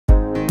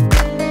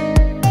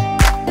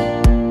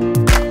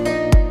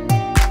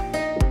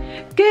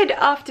Good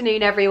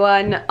afternoon,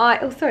 everyone.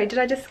 Oh, sorry, did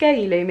I just scare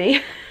you,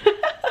 Lumi?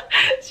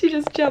 She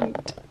just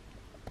jumped.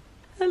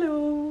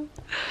 Hello.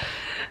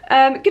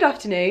 Good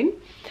afternoon.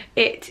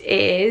 It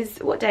is,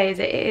 what day is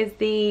it? It is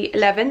the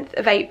 11th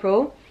of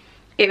April.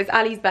 It was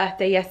Ali's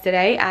birthday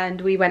yesterday and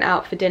we went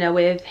out for dinner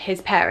with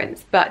his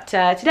parents. But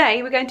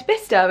today we're going to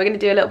BICESTER. We're going to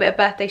do a little bit of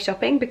birthday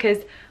shopping because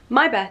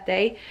my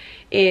birthday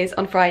is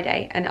on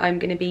Friday and I'm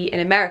going to be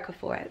in America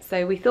for it.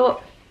 So we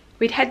thought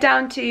we'd head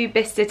down to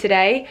BICESTER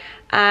today.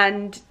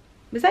 And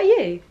was that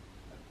you?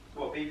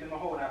 What, beeping the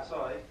horn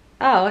outside?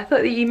 Oh, I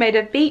thought that you made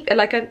a beep,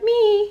 like a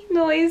me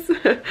noise.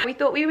 We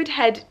thought we would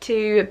head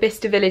to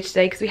BICESTER Village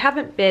today because we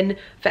haven't been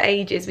for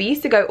ages. We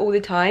used to go all the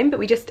time, but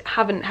we just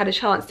haven't had a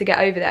chance to get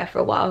over there for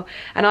a while.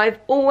 And I've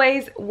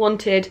always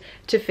wanted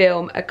to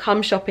film a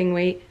come shopping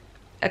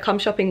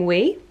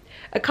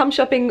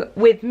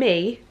with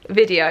me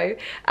video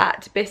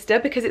at BICESTER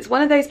because it's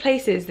one of those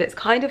places that's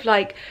kind of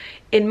like,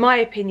 in my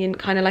opinion,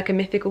 kind of like a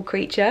mythical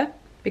creature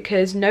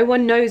because no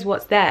one knows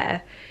what's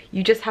there.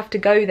 You just have to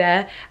go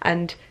there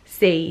and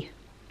see.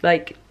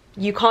 Like,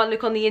 you can't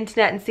look on the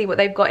internet and see what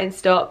they've got in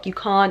stock. You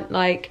can't,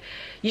 like,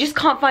 you just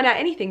can't find out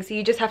anything, so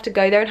you just have to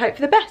go there and hope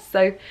for the best.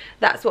 So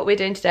that's what we're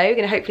doing today. We're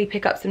going to hopefully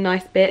pick up some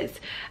nice bits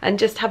and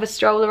just have a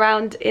stroll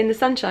around in the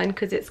sunshine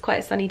because it's quite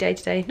a sunny day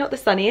today. Not the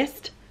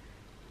sunniest,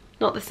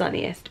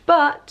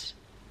 but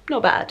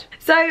not bad.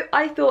 So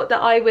I thought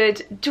that I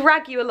would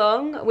drag you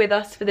along with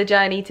us for the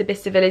journey to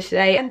BICESTER Village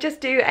today and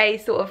just do a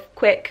sort of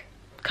quick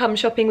come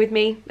shopping with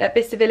me at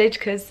BICESTER Village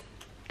because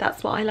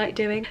that's what I like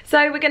doing.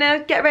 So we're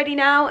gonna get ready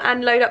now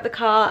and load up the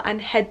car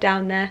and head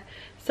down there.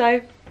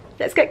 So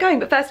let's get going.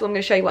 But first of all, I'm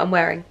gonna show you what I'm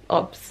wearing.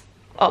 Obs.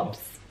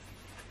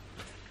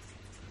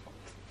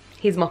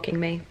 He's mocking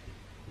me.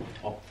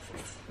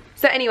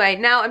 So anyway,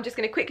 now I'm just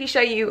gonna quickly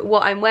show you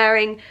what I'm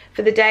wearing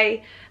for the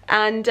day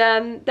and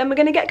then we're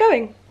gonna get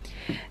going.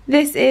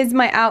 This is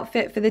my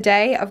outfit for the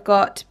day. I've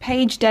got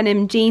Paige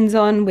denim jeans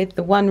on with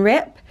the one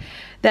rip.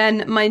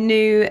 Then my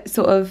new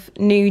sort of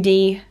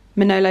nudie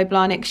Manolo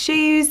Blahnik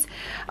shoes.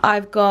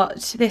 I've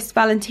got this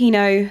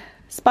Valentino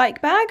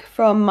spike bag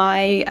from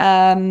my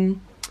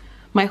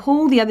my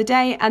haul the other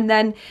day, and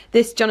then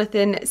this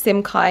Jonathan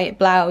Simkai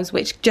blouse,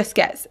 which just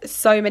gets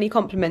so many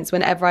compliments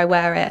whenever I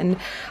wear it, and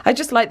I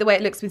just like the way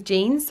it looks with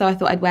jeans, so I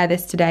thought I'd wear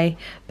this today.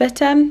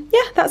 But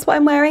yeah, that's what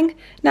I'm wearing.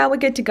 Now we're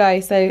good to go,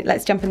 so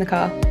let's jump in the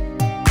car.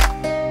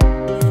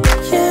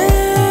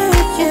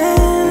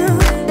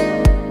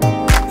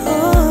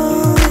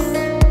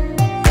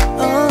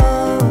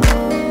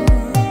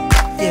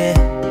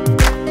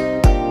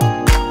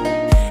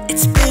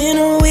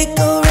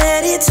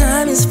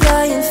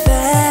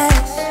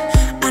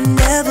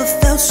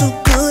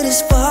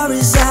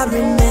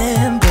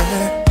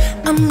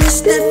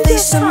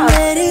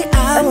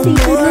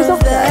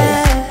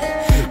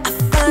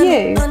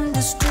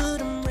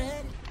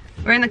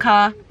 We're in the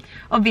car.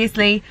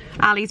 Obviously,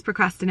 Ali's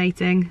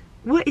procrastinating.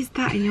 What is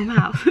that in your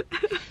mouth?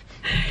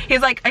 He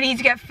was like, I need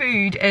to get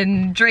food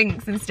and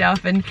drinks and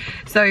stuff, and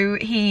so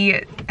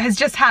he has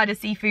just had a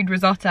seafood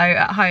risotto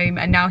at home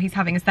and now he's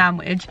having a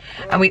sandwich.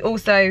 And we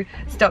also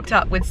stocked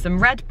up with some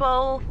Red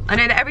Bull. I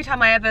know that every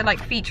time I ever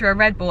like feature a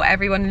Red Bull,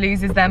 everyone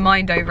loses their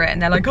mind over it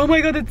and they're like, oh my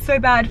god, it's so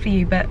bad for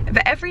you, but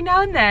every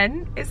now and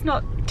then it's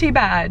not too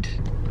bad.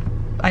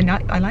 I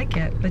like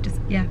it, but just,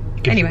 yeah.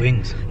 Anyway, you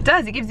wings. It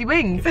does, it gives you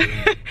wings.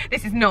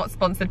 This is not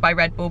sponsored by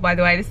Red Bull, by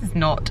the way. This is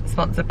not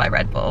sponsored by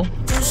Red Bull.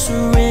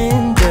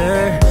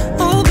 Surrender.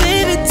 Oh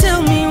baby,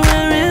 tell me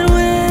where and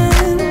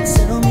when.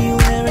 Tell me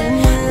where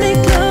and when.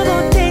 Make love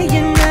all day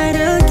and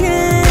night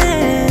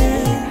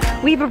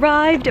again. We've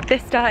arrived at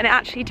BICESTER and it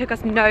actually took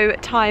us no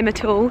time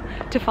at all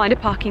to find a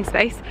parking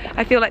space.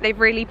 I feel like they've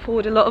really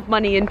poured a lot of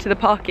money into the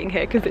parking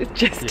here because it's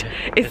just,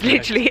 it's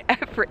literally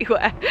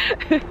everywhere.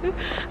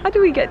 How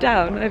do we get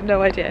down? I have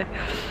no idea.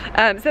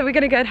 So we're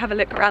gonna go and have a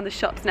look around the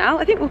shops now.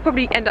 I think we'll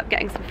probably end up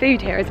getting some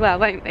food here as well,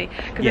 won't we?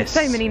 Because there's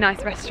so many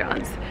nice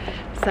restaurants.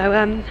 So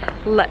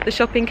let the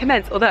shopping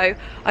commence. Although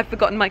I've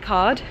forgotten my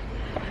card,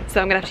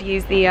 so I'm gonna have to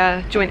use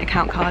the joint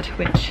account card,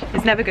 which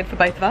is never good for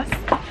both of us.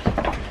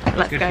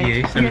 Let's good go. For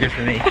you, it's never good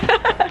for me.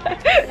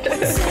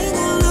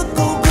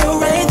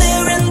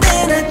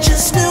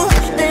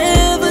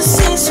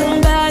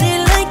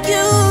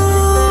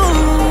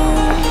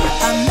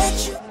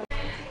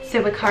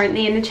 So we're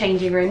currently in the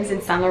changing rooms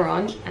in Saint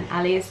Laurent and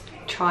Ali is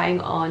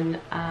trying on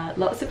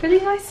lots of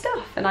really nice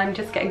stuff and I'm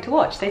just getting to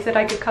watch. They said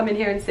I could come in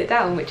here and sit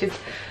down, which is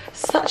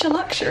such a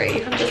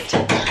luxury. I'm just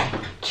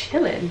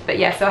chilling. But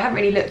yeah, so I haven't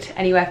really looked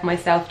anywhere for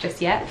myself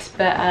just yet,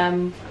 but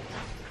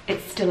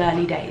it's still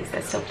early days.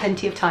 There's still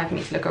plenty of time for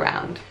me to look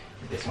around.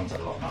 This one's a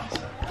lot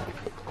nicer.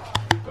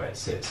 Where it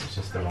sits, it's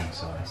just the wrong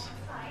size.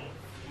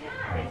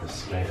 I mean, the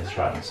spader's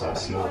right on the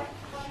size small.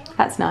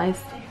 That's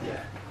nice.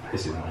 Yeah,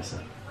 this is nicer.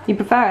 You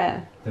prefer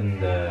it?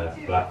 Than the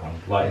black one,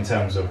 like in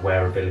terms of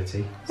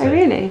wearability. So oh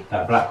really?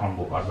 That black one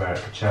I'd wear at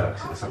Coachella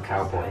because it's like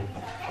cowboy,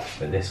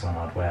 but this one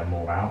I'd wear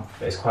more out.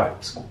 But it's quite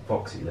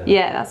boxy though.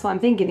 Yeah, that's what I'm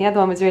thinking. The other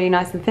one was really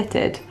nice and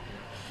fitted.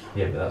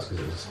 Yeah, but that's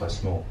because it was quite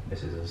small.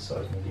 This is a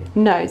size medium.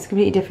 No, it's a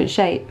completely different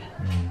shape.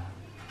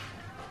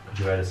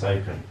 you wear this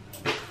open?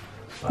 Like,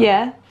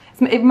 Yeah.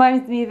 It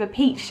reminds me of a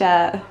Pete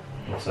shirt.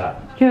 What's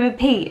that? Do you remember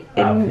Pete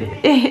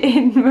Pete.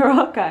 in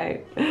Morocco?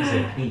 Is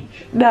it peach?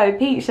 No,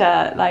 Pete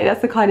shirt. Like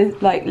that's the kind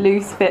of like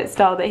loose fit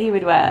style that he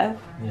would wear.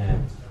 Yeah.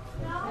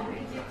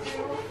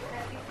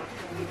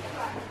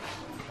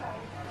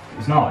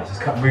 It's nice. It's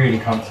really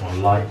comfortable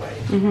and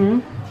lightweight.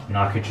 And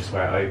I could just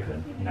wear it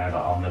open, you know, like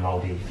on the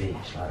Maldives beach,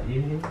 like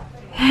you. You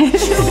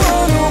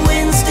on a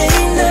Wednesday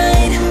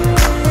night,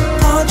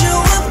 called you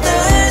up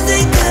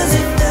Thursday 'cause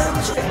it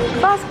felt you.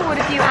 Fast forward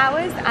a few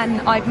hours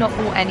and I've not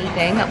bought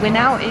anything. We're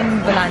now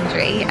in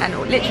Bolandri and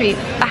literally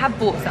I have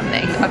bought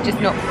something. I've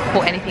just not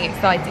bought anything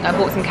exciting. I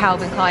bought some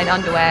Calvin Klein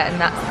underwear and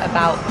that's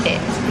about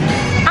it.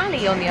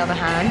 Ali, on the other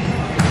hand,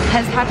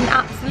 has had an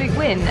absolute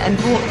win and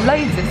bought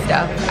loads of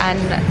stuff,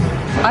 and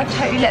I've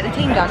totally let the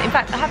team down. In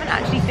fact, I haven't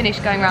actually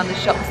finished going around the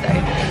shops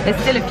though.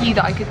 There's still a few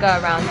that I could go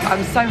around. I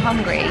was so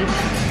hungry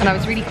and I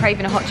was really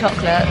craving a hot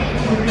chocolate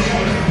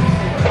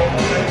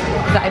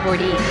that I've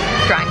already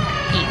drank.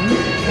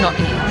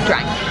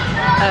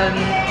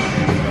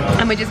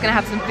 And we're just gonna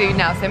have some food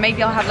now, so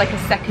maybe I'll have like a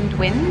second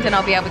wind and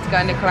I'll be able to go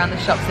and look around the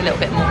shops a little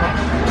bit more.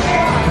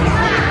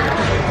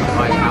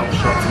 I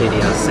outshopped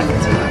Lydia second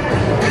to that.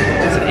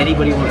 So if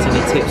anybody wants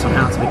any tips on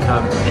how to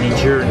become an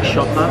endurance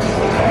shopper,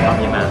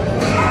 I'm your man.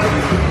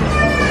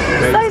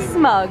 So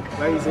smug.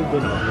 Where are you zoomed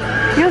in on?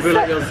 You're I feel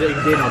like you're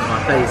zoomed in on my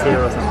face here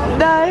or something.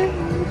 No,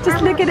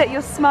 just looking at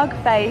your smug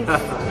face.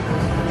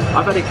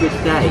 I've had a good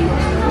day.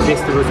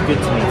 Vista was good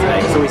to me today.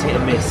 It's always hit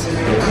and miss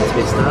with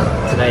Vista.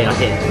 Today I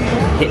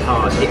hit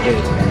hard, hit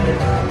good.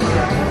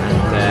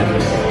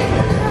 And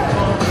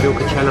I feel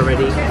Coachella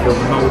ready, I feel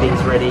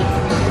Maldives ready.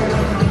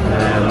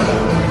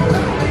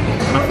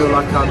 I feel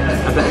like I'm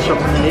a better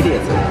shopper than Lydia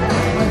today.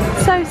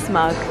 So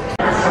smug.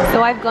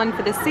 So I've gone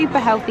for the super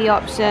healthy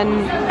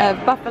option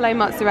of buffalo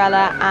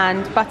mozzarella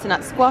and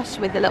butternut squash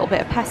with a little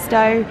bit of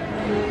pesto.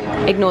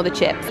 Ignore the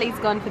chips. Lee's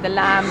gone for the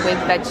lamb with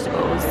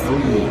vegetables.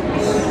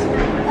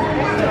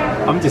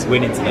 I'm just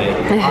winning today.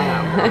 I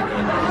am.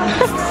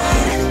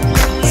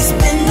 We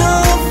spend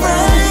all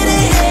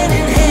Friday hand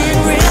in hand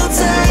real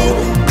time.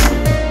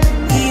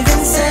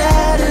 Even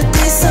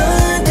Saturday,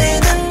 Sunday,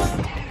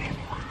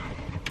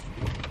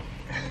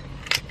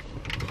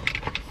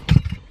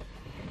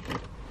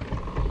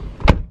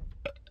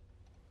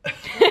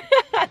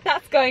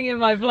 That's going in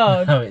my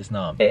vlog. No, it's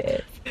not.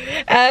 It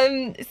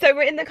is. So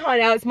we're in the car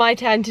now. It's my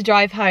turn to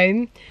drive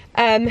home.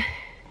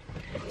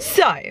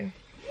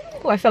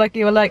 Oh, I feel like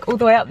you were like all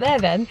the way up there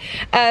then.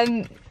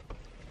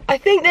 I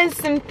think there's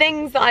some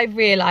things that I've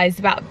realised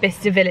about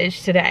BICESTER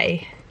Village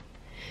today.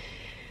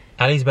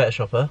 Ali's a better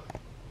shopper.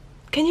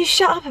 Can you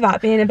shut up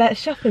about being a better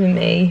shopper than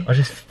me?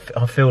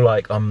 I feel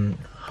like I'm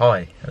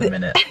high at the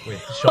minute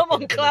with shopping. I'm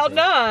on cloud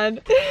nine.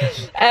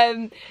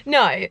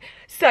 No.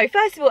 So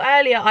first of all,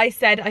 earlier I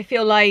said I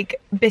feel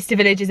like BICESTER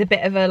Village is a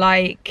bit of a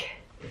like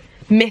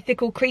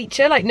mythical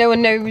creature. Like no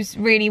one knows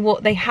really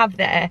what they have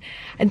there,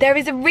 and there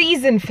is a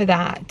reason for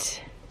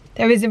that.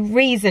 There is a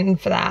reason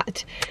for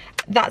that.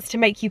 That's to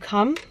make you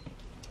come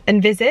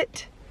and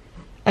visit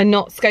and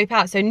not scope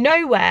out. So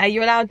nowhere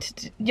you're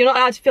not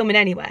allowed to film in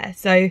anywhere.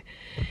 So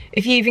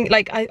if you even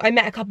like, I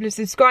met a couple of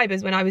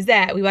subscribers when I was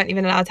there. We weren't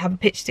even allowed to have a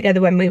picture together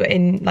when we were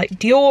in like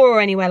Dior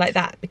or anywhere like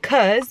that,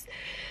 because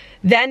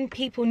then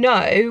people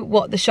know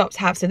what the shops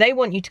have. So they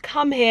want you to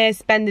come here,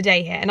 spend the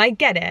day here. And I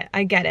get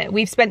it.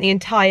 We've spent the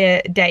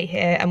entire day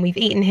here and we've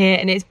eaten here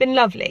and it's been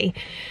lovely.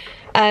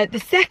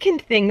 The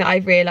second thing that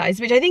I've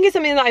realised, which I think is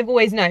something that I've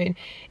always known,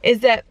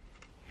 is that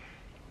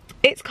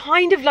it's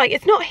kind of like,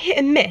 it's not hit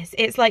and miss.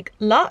 It's like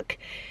luck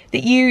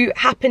that you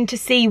happen to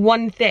see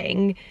one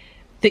thing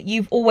that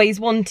you've always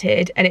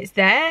wanted and it's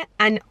there.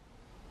 And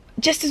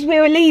just as we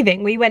were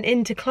leaving, we went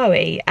into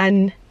Chloe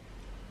and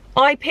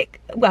I picked,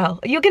 well,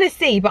 you're gonna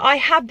see, but I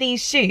have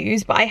these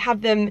shoes, but I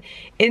have them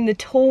in the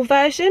tall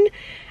version.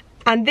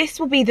 And this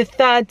will be the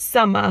third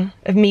summer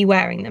of me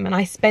wearing them. And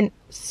I spent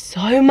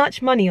so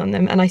much money on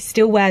them and I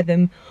still wear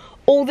them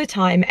all the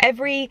time.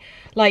 Every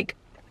like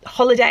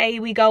holiday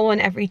we go on,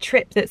 every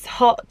trip that's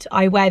hot,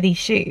 I wear these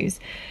shoes.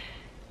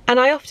 And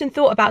I often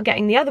thought about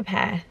getting the other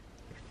pair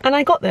and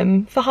I got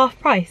them for half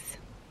price.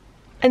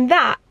 And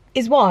that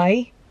is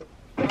why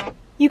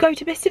you go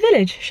to BICESTER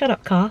Village. Shut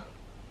up, car.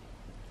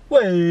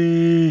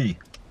 Way.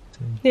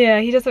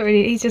 Yeah, he doesn't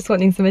really, he's just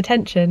wanting some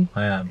attention.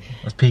 I am.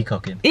 I was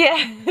peacocking.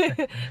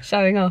 Yeah,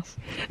 showing off.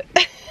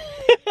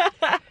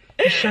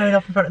 Just showing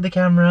off in front of the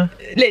camera.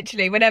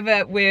 Literally,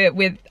 whenever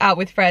we're out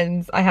with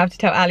friends, I have to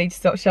tell Ali to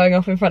stop showing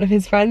off in front of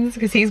his friends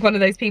because he's one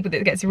of those people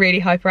that gets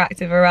really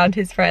hyperactive around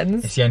his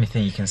friends. It's the only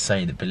thing you can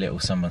say that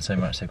belittles someone so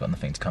much they've got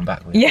nothing to come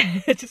back with. Yeah,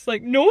 just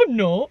like, no, I'm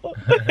not.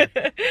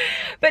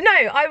 But no,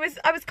 I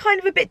was kind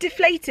of a bit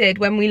deflated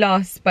when we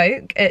last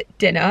spoke at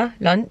dinner,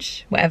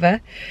 lunch, whatever.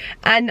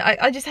 And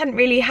I just hadn't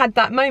really had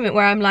that moment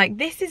where I'm like,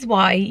 this is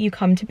why you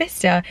come to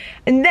BICESTER.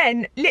 And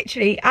then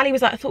literally, Ali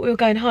was like, I thought we were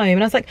going home.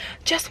 And I was like,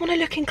 just want to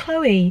look in Chloe.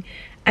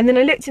 And then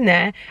I looked in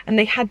there and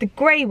they had the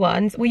grey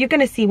ones. Well, you're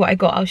going to see what I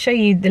got. I'll show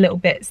you the little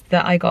bits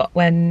that I got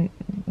when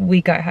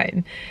we go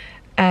home.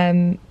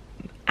 And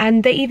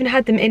and they even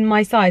had them in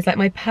my size, like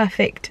my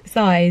perfect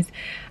size,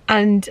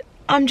 and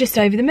I'm just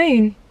over the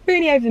moon,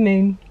 really over the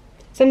moon.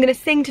 So I'm gonna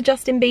sing to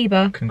Justin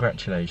Bieber.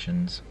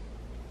 Congratulations.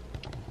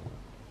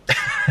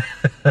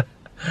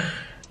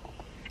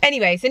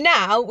 Anyway, so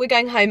now we're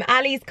going home.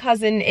 Ali's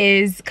cousin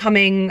is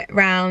coming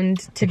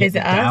round to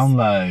visit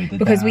us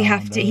because we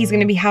have to. He's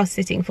going to be house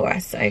sitting for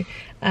us, so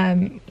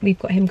we've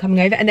got him coming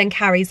over, and then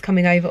Carrie's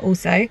coming over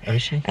also. Oh,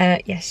 is she?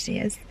 Yes, she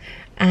is.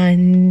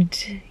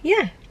 And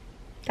yeah,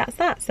 that's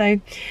that. So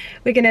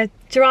we're going to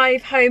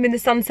drive home in the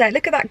sunset.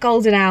 Look at that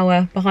golden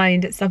hour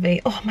behind at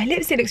Subby. Oh, my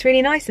lipstick looks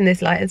really nice in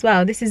this light as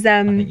well. This is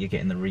I think you're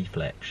getting the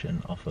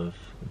reflection off of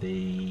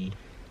the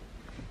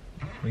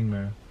wing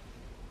mirror.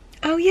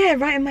 Oh yeah,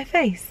 right in my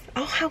face.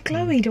 Oh, how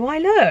glowy do I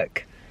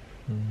look?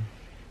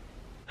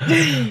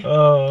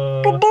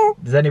 Oh,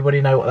 does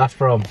anybody know what that's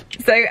from?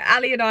 So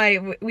Ali and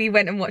I, we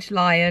went and watched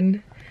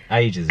Lion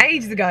Ages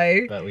ago.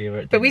 But we were at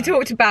dinner. But we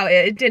talked about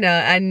it at dinner,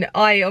 and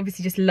I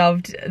obviously just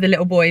loved the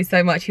little boy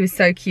so much. He was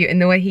so cute,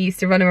 and the way he used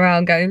to run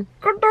around going,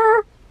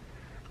 "Gudder,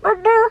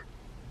 gudder,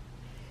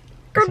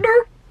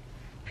 gudder."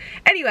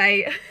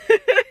 Anyway,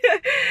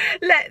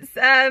 let's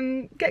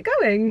get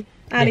going.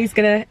 Ali's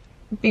gonna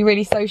be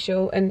really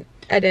social and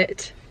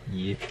edit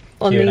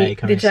on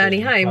the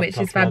journey home, which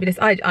is fabulous.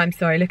 I'm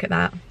sorry, look at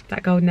that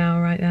golden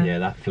hour right there. Yeah,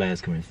 that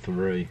flare's coming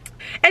through.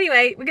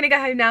 Anyway, we're gonna go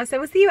home now, so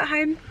we'll see you at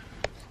home,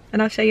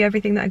 and I'll show you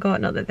everything that I got.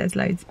 Not that there's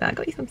loads, but I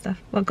got you some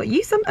stuff. Well, I got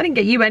you some. I didn't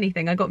get you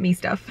anything, I got me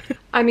stuff.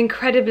 I'm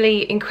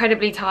incredibly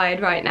tired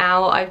right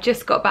now. I've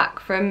just got back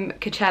from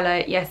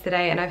Coachella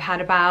yesterday, and I've had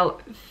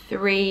about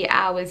 3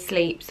 hours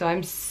sleep, so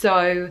I'm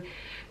so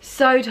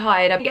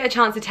tired. I didn't get a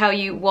chance to tell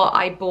you what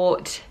I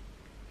bought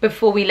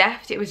before we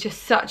left. It was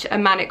just such a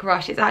manic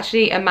rush. It's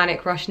actually a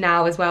manic rush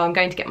now as well. I'm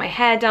going to get my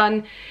hair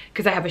done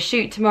because I have a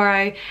shoot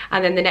tomorrow,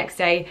 and then the next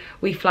day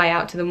we fly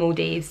out to the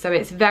Maldives. So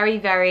it's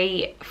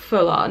very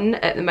full on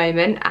at the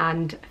moment,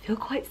 and I feel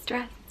quite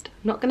stressed, I'm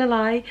not gonna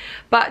lie.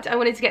 But I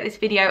wanted to get this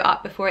video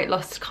up before it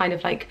lost kind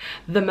of like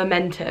the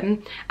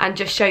momentum, and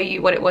just show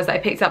you what it was that I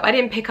picked up. I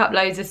didn't pick up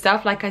loads of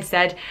stuff, like I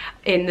said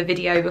in the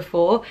video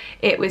before.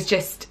 It was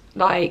just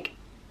like,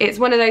 it's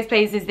one of those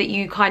places that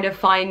you kind of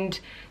find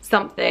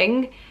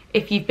something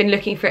if you've been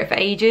looking for it for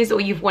ages,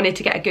 or you've wanted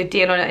to get a good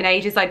deal on it in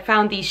ages. I'd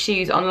found these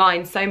shoes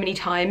online so many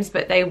times,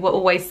 but they were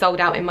always sold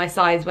out in my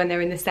size when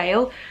they're in the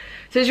sale.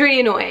 So it's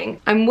really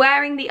annoying. I'm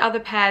wearing the other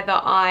pair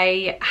that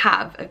I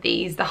have of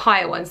these, the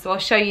higher ones, so I'll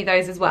show you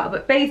those as well.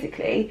 But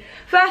basically,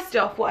 first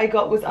off, what I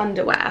got was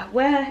underwear.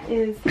 Where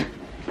is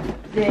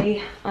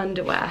the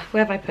underwear?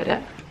 Where have I put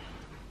it?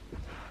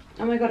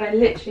 Oh my god, I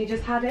literally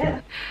just had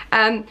it.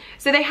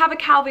 So they have a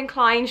Calvin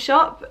Klein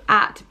shop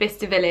at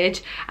BICESTER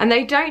Village, and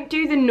they don't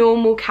do the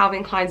normal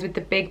Calvin Kleins with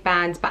the big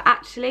bands, but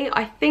actually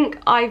I think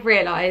I've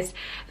realised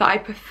that I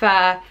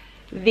prefer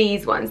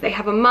these ones. They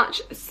have a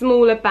much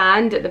smaller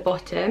band at the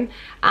bottom,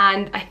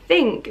 and I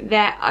think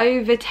they're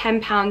over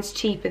 £10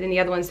 cheaper than the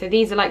other ones. So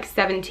these are like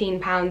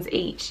 £17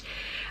 each.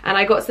 And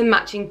I got some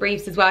matching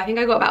briefs as well. I think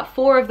I got about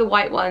 4 of the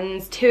white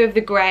ones, 2 of the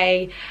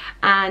grey,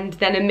 and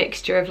then a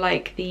mixture of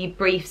like the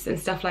briefs and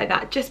stuff like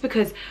that, just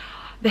because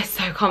they're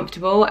so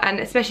comfortable. And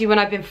especially when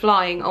I've been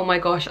flying, oh my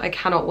gosh, I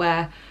cannot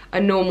wear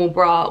a normal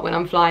bra when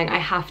I'm flying. I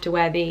have to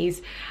wear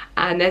these,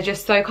 and they're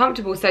just so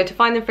comfortable. So to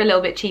find them for a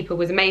little bit cheaper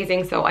was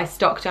amazing, so I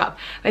stocked up.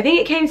 I think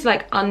it came to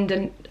like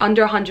under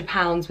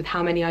 £100 with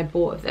how many I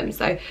bought of them,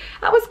 so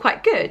that was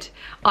quite good,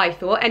 I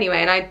thought. Anyway,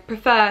 and I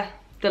prefer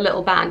the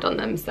little band on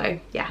them, so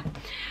yeah.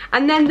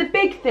 And then the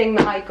big thing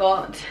that I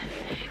got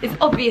is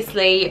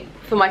obviously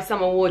for my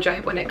summer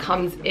wardrobe when it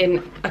comes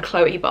in a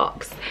Chloe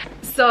box.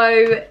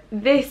 So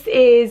this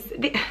is,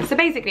 so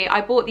basically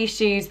I bought these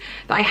shoes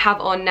that I have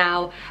on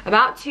now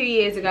about 2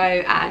 years ago,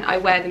 and I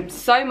wear them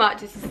so much.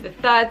 This is the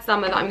 3rd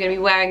summer that I'm going to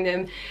be wearing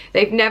them.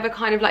 They've never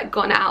kind of like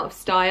gone out of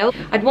style.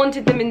 I'd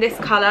wanted them in this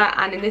colour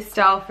and in this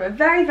style for a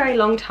very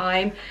long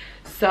time.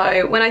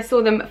 So when I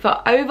saw them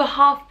for over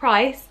half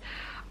price,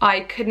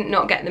 I couldn't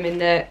not get them in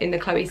the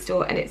Chloe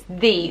store, and it's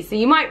these. So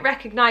you might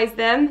recognise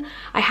them.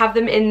 I have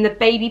them in the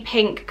baby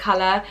pink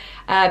colour,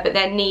 but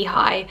they're knee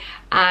high,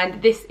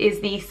 and this is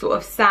the sort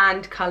of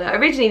sand colour.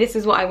 Originally this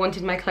is what I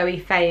wanted my Chloe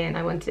Faye in.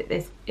 I wanted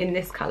this in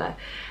this colour,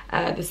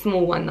 the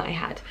small one that I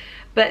had.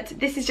 But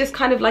this is just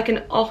kind of like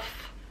an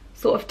off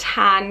sort of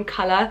tan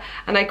colour,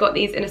 and I got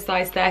these in a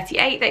size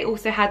 38. They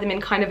also had them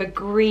in kind of a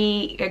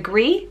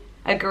grey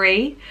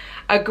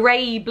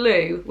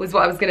blue was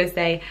what I was gonna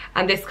say,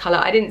 and this colour.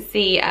 I didn't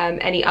see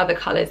any other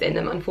colours in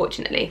them,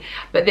 unfortunately,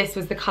 but this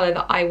was the colour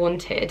that I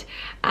wanted,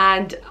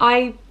 and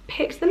I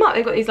picked them up.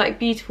 They've got these like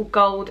beautiful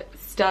gold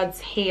studs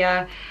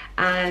here,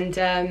 and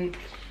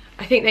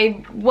I think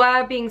they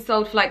were being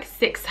sold for like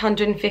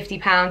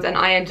 £650, and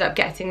I ended up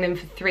getting them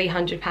for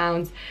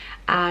 £300,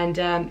 and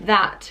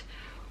that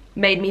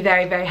made me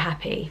very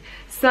happy.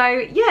 So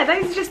yeah,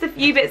 those are just a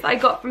few bits that I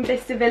got from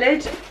BICESTER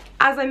Village.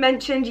 As I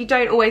mentioned, you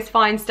don't always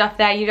find stuff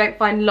there. You don't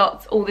find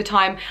lots all the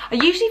time. I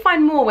usually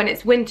find more when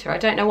it's winter. I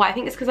don't know why. I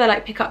think it's because I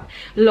like pick up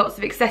lots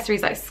of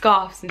accessories like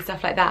scarves and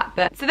stuff like that.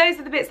 But so those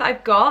are the bits that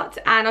I've got,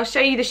 and I'll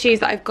show you the shoes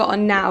that I've got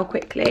on now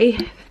quickly.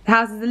 The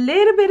house is a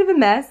little bit of a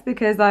mess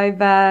because I've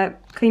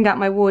cleaned out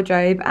my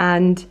wardrobe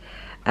and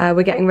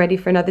we're getting ready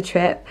for another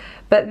trip.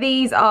 But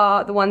these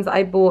are the ones that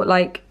I bought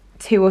like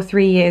 2 or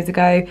 3 years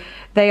ago.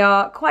 They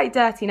are quite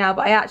dirty now,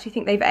 but I actually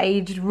think they've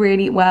aged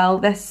really well.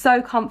 They're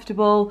so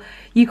comfortable.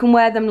 You can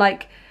wear them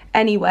like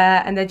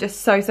anywhere, and they're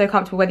just so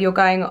comfortable, whether you're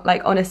going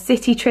like on a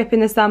city trip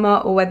in the summer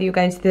or whether you're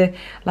going to the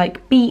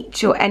like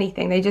beach or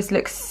anything. They just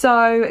look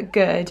so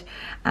good.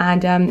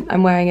 And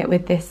I'm wearing it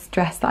with this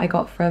dress that I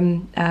got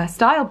from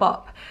Style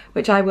Bop,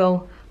 which I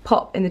will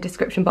pop in the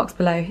description box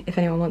below if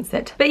anyone wants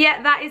it. But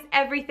yeah, that is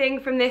everything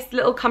from this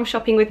little come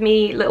shopping with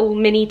me little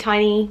mini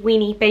tiny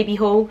weeny baby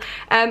haul.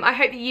 I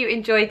hope that you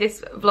enjoyed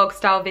this vlog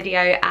style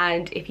video,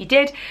 and if you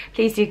did,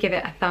 please do give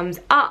it a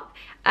thumbs up.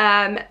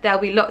 There'll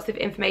be lots of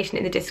information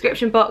in the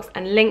description box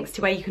and links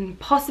to where you can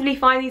possibly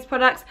find these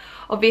products.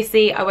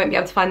 Obviously I won't be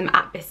able to find them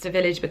at BICESTER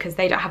Village because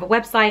they don't have a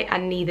website,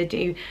 and neither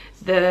do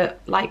the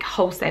like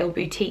wholesale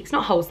boutiques,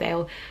 not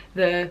wholesale,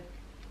 the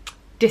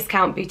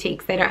discount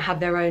boutiques. They don't have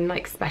their own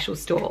like special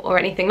store or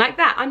anything like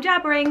that. I'm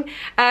jabbering.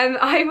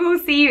 I will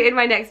see you in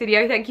my next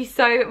video. Thank you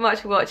so much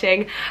for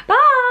watching.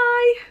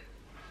 Bye.